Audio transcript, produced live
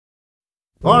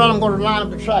All right, I'm going to line up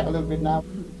the track a little bit now.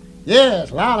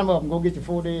 Yes, line them up and go get your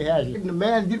 4-day hash. The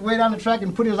man get way down the track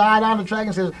and put his eye down the track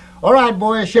and says, all right,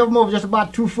 boys, shove them over just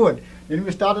about 2 foot. Then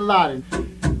we started lining.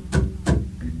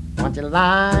 Want you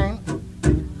line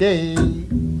today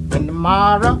and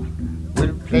tomorrow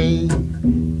we'll play.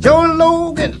 Joe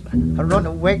Logan, a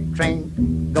runaway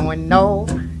train going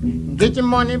north. Get your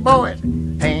money, boys,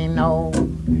 ain't no.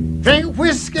 Drink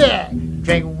whiskey,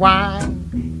 drink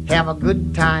wine, have a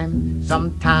good time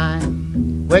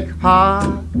sometime. Work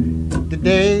hard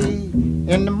today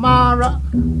and tomorrow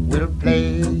we'll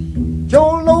play.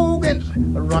 Joe Logan's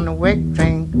a runaway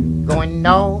train going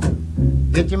north.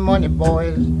 Get your money,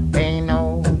 boys, ain't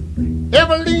no.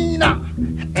 Evelina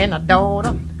and her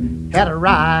daughter had a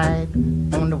ride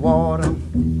on the water.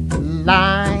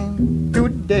 Line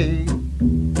today,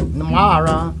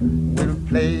 tomorrow we'll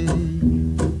play.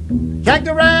 Jack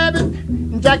the Rabbit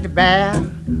and Jack the Bear,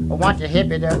 I want you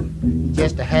hip it up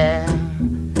just a hair.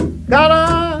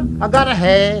 I got a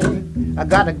head, I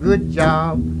got a good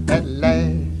job at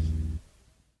last.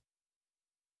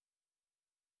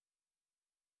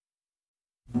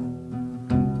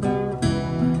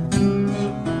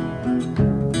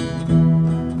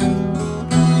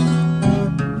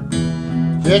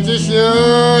 Just as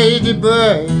sure as the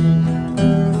bird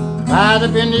flies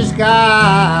up in the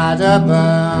skies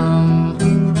above.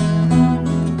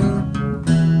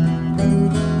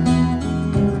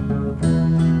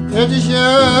 Just as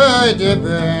sure as the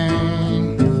bird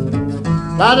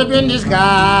flies up in the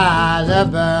skies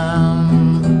above.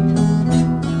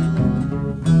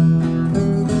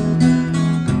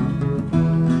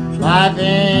 Life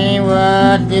ain't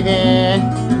worth living,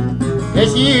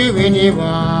 it's you and the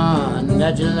one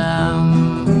that you love.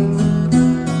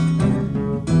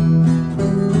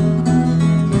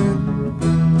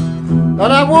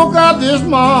 But I woke up this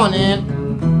morning,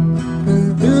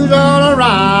 blues all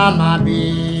around my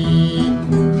bed.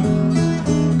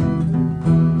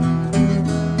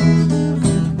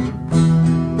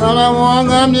 Well, I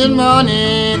woke up this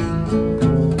morning,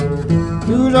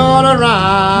 blues all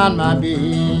around my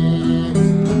bed.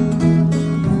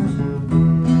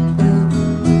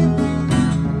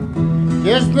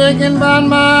 Just thinking about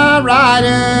my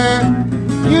rider,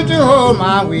 you to hold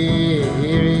my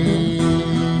weary.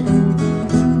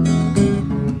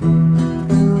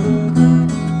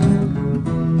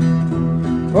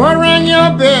 Or ring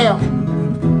your bell,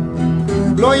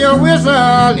 blow your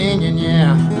whistle in your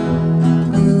ear.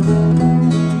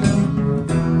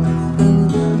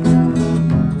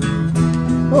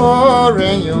 Oh,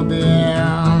 ring your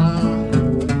bell,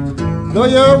 blow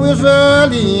your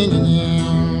whistle in your ear.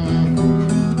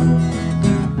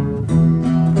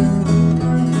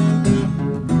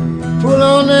 Pull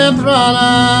on that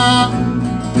throttle,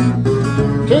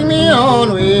 take me on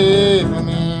away from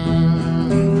me.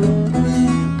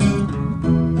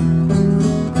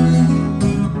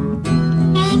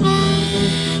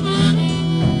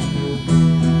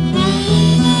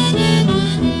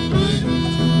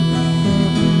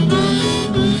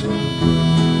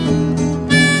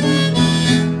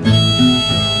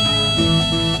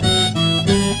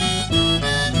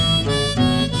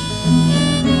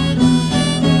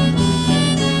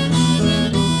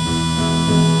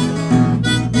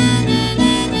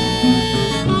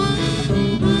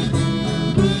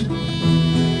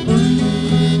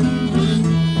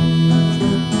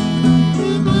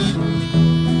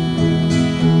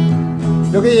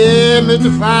 Look here, Mr.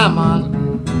 Fireman,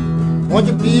 won't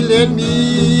you please let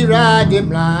me ride the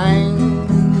blind?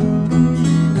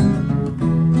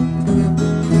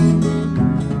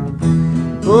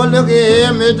 Oh, look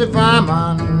here, Mr.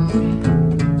 Fireman,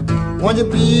 won't you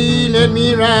please let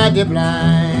me ride the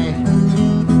blind?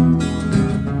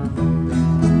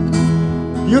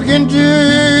 You can do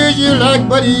as you like,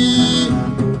 buddy,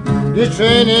 this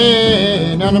train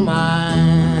ain't none of mine.